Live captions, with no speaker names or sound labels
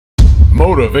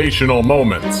Motivational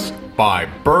Moments by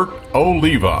Bert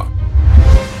Oliva.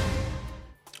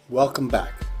 Welcome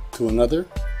back to another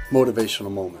motivational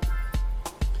moment.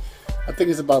 I think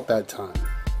it's about that time.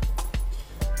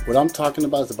 What I'm talking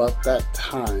about is about that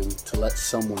time to let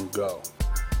someone go.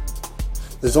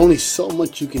 There's only so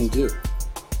much you can do.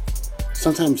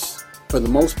 Sometimes, for the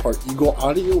most part, you go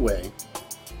out of your way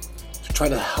to try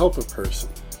to help a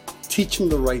person, teach them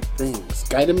the right things,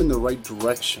 guide them in the right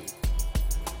direction.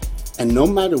 And no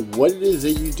matter what it is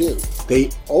that you do,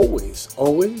 they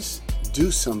always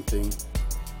do something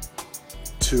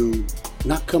to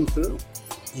not come through.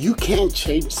 You can't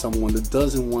change someone that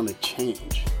doesn't want to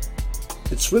change.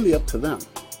 It's really up to them.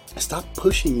 Stop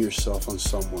pushing yourself on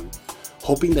someone,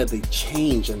 hoping that they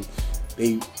change and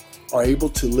they are able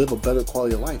to live a better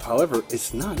quality of life. However,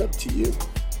 it's not up to you.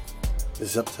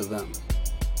 It's up to them.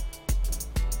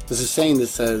 There's a saying that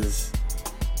says,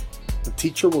 the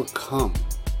teacher will come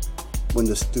when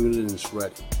the student is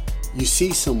ready. You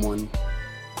see someone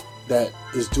that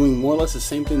is doing more or less the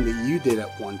same thing that you did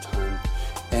at one time,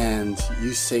 and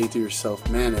you say to yourself,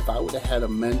 man, if I would have had a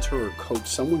mentor or coach,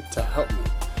 someone to help me,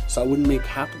 so I wouldn't make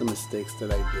half of the mistakes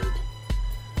that I did,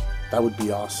 that would be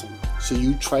awesome. So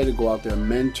you try to go out there,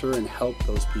 mentor and help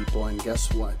those people, and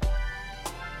guess what?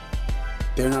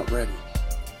 They're not ready.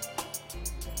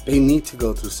 They need to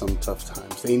go through some tough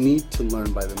times. They need to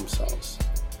learn by themselves.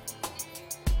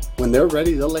 When they're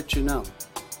ready, they'll let you know,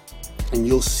 and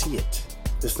you'll see it.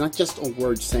 It's not just a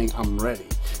word saying, I'm ready.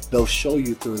 They'll show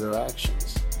you through their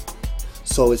actions.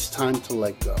 So it's time to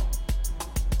let go.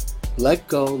 Let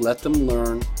go, let them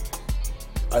learn.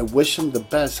 I wish them the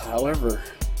best. However,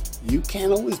 you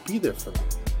can't always be there for them.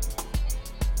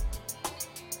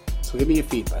 So give me your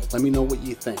feedback. Let me know what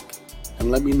you think. And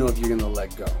let me know if you're going to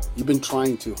let go. You've been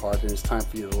trying too hard, and it's time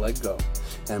for you to let go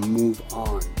and move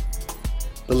on.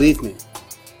 Believe me,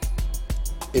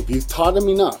 if you've taught them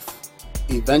enough,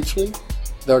 eventually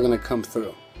they're going to come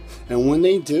through. And when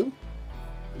they do,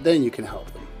 then you can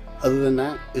help them. Other than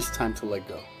that, it's time to let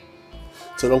go.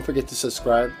 So don't forget to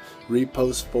subscribe,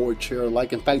 repost, forward, share,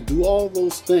 like. In fact, do all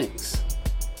those things,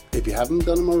 if you haven't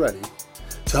done them already,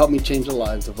 to help me change the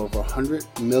lives of over 100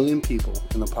 million people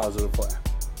in a positive way.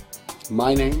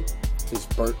 My name is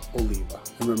Bert Oliva.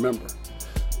 And remember,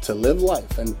 to live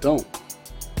life, and don't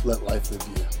let life live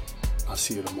you. I'll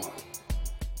see you tomorrow.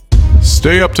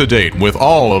 Stay up to date with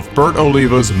all of Bert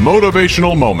Oliva's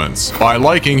motivational moments by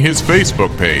liking his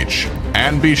Facebook page.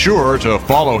 And be sure to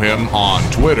follow him on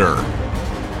Twitter.